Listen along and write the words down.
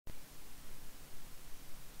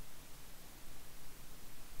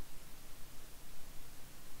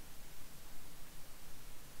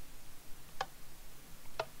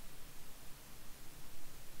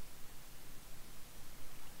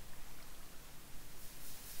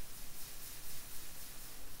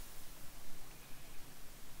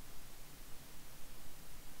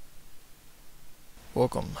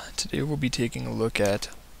Welcome. Today we'll be taking a look at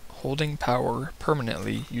holding power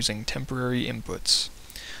permanently using temporary inputs.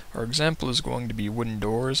 Our example is going to be wooden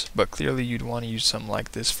doors, but clearly you'd want to use something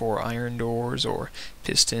like this for iron doors or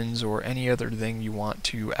pistons or any other thing you want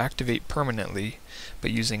to activate permanently, but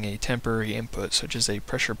using a temporary input such as a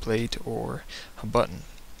pressure plate or a button,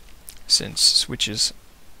 since switches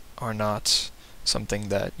are not something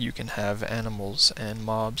that you can have animals and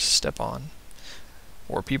mobs step on,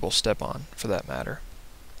 or people step on for that matter.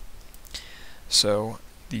 So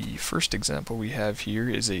the first example we have here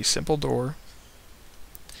is a simple door,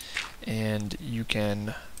 and you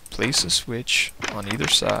can place a switch on either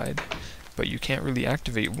side, but you can't really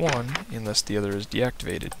activate one unless the other is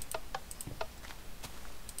deactivated.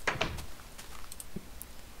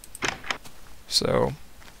 So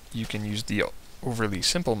you can use the overly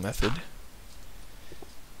simple method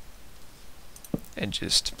and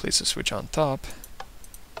just place a switch on top.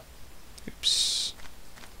 Oops.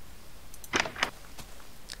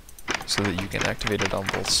 So that you can activate it on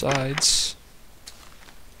both sides,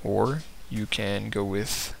 or you can go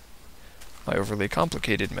with my overly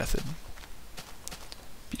complicated method,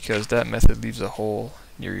 because that method leaves a hole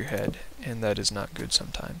near your head, and that is not good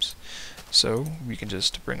sometimes. So we can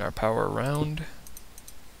just bring our power around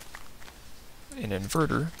an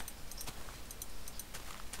inverter,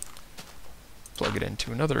 plug it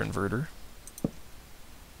into another inverter,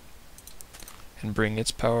 and bring its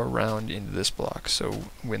power around into this block. So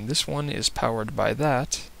when this one is powered by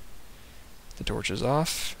that, the torch is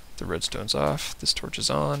off, the redstone's off, this torch is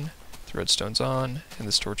on, the redstone's on, and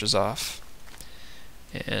this torch is off.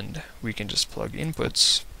 And we can just plug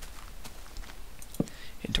inputs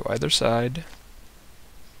into either side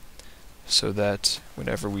so that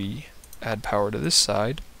whenever we add power to this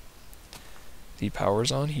side, the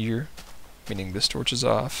power's on here, meaning this torch is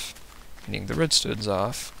off, meaning the redstone's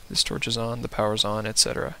off, this torch is on, the power's on,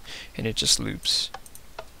 etc. And it just loops.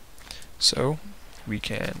 So we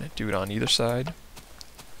can do it on either side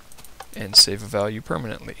and save a value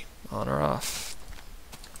permanently, on or off.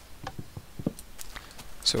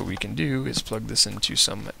 So what we can do is plug this into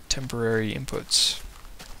some temporary inputs.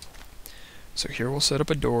 So here we'll set up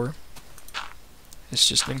a door. It's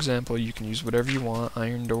just an example. You can use whatever you want,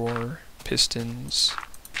 iron door, pistons.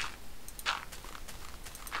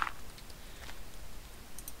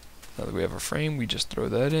 Now that we have a frame, we just throw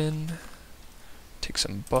that in, take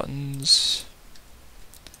some buttons,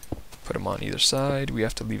 put them on either side. We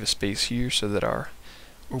have to leave a space here so that our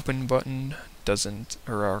open button doesn't,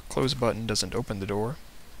 or our close button doesn't open the door.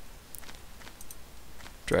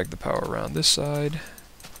 Drag the power around this side,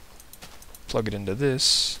 plug it into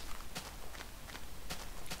this,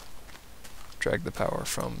 drag the power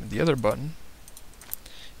from the other button,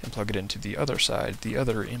 and plug it into the other side, the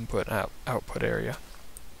other input-output area.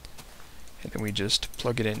 And then we just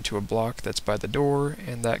plug it into a block that's by the door,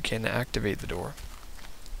 and that can activate the door.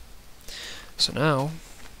 So now,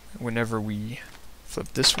 whenever we flip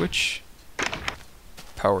this switch,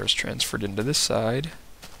 power is transferred into this side,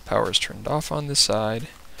 power is turned off on this side,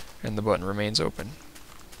 and the button remains open.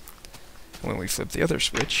 And when we flip the other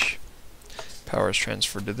switch, power is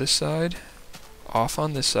transferred to this side, off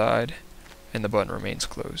on this side, and the button remains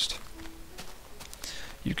closed.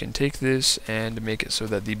 You can take this and make it so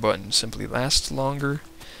that the button simply lasts longer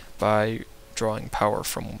by drawing power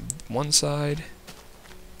from one side,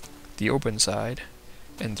 the open side,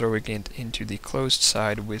 and throwing it into the closed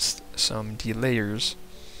side with some delayers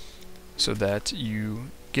so that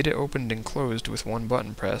you get it opened and closed with one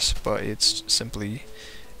button press, but it's simply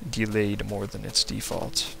delayed more than its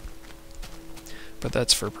default. But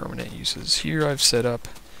that's for permanent uses. Here I've set up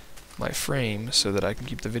my frame so that I can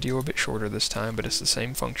keep the video a bit shorter this time, but it's the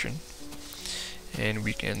same function. And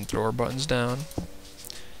we can throw our buttons down,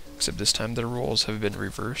 except this time the roles have been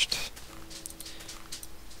reversed.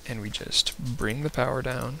 And we just bring the power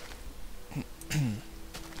down and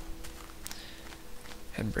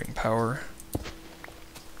bring power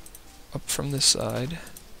up from this side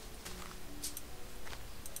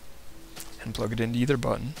and plug it into either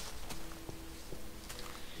button.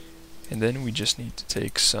 And then we just need to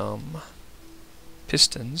take some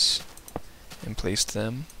pistons and place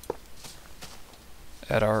them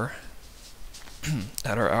at our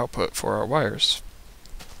at our output for our wires.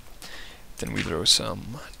 Then we throw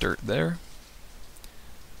some dirt there.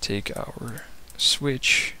 Take our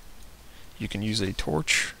switch. You can use a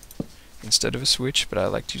torch instead of a switch, but I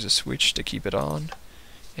like to use a switch to keep it on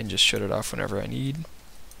and just shut it off whenever I need.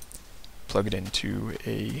 Plug it into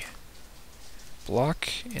a block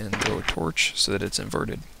and throw a torch so that it's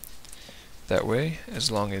inverted. That way, as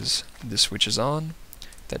long as this switch is on,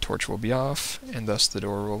 that torch will be off, and thus the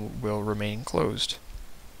door will remain closed.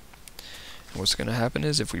 What's going to happen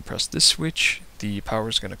is if we press this switch, the power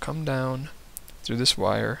is going to come down through this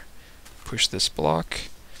wire, push this block,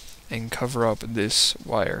 and cover up this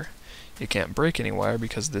wire. It can't break any wire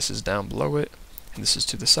because this is down below it, and this is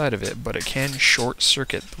to the side of it, but it can short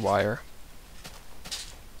circuit the wire.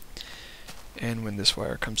 And when this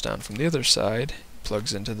wire comes down from the other side, it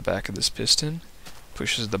plugs into the back of this piston,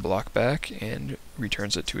 pushes the block back, and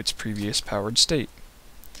returns it to its previous powered state.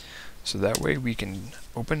 So that way we can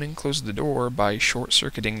open and close the door by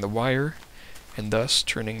short-circuiting the wire, and thus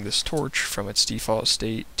turning this torch from its default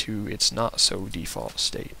state to its not-so-default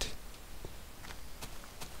state.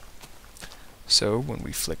 So when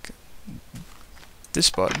we flick this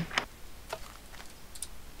button,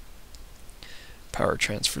 power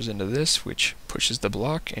transfers into this, which pushes the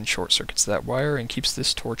block and short-circuits that wire and keeps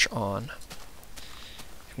this torch on.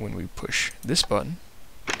 And when we push this button,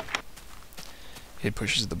 it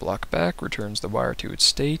pushes the block back, returns the wire to its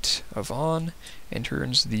state of on, and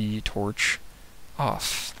turns the torch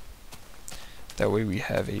off. That way we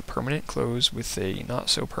have a permanent close with a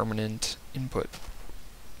not-so-permanent input.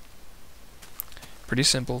 Pretty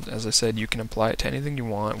simple. As I said, you can apply it to anything you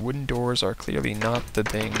want. Wooden doors are clearly not the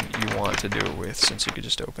thing you want to do it with, since you could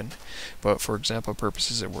just open. But for example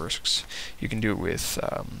purposes, it works. You can do it with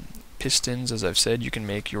pistons. As I've said, you can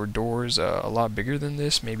make your doors a lot bigger than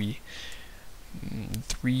this, maybe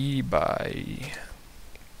 3 by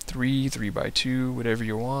 3, 3 by 2, whatever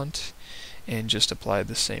you want, and just apply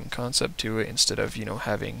the same concept to it. Instead of,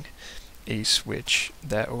 having a switch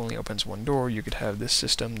that only opens one door, you could have this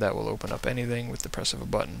system that will open up anything with the press of a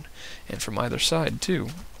button, and from either side too,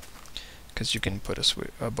 because you can put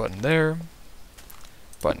a button there,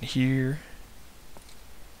 button here,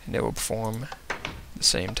 and it will perform the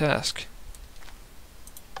same task.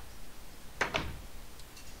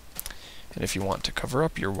 And if you want to cover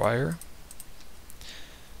up your wire,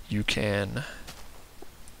 you can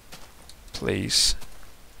place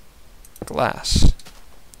glass,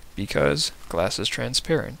 because glass is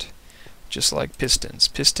transparent, just like pistons.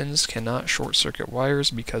 Pistons cannot short-circuit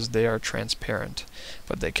wires because they are transparent,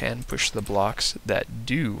 but they can push the blocks that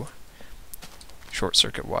do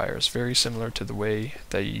short-circuit wires, very similar to the way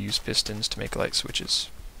that you use pistons to make light switches.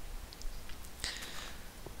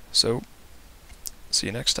 So, see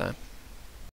you next time.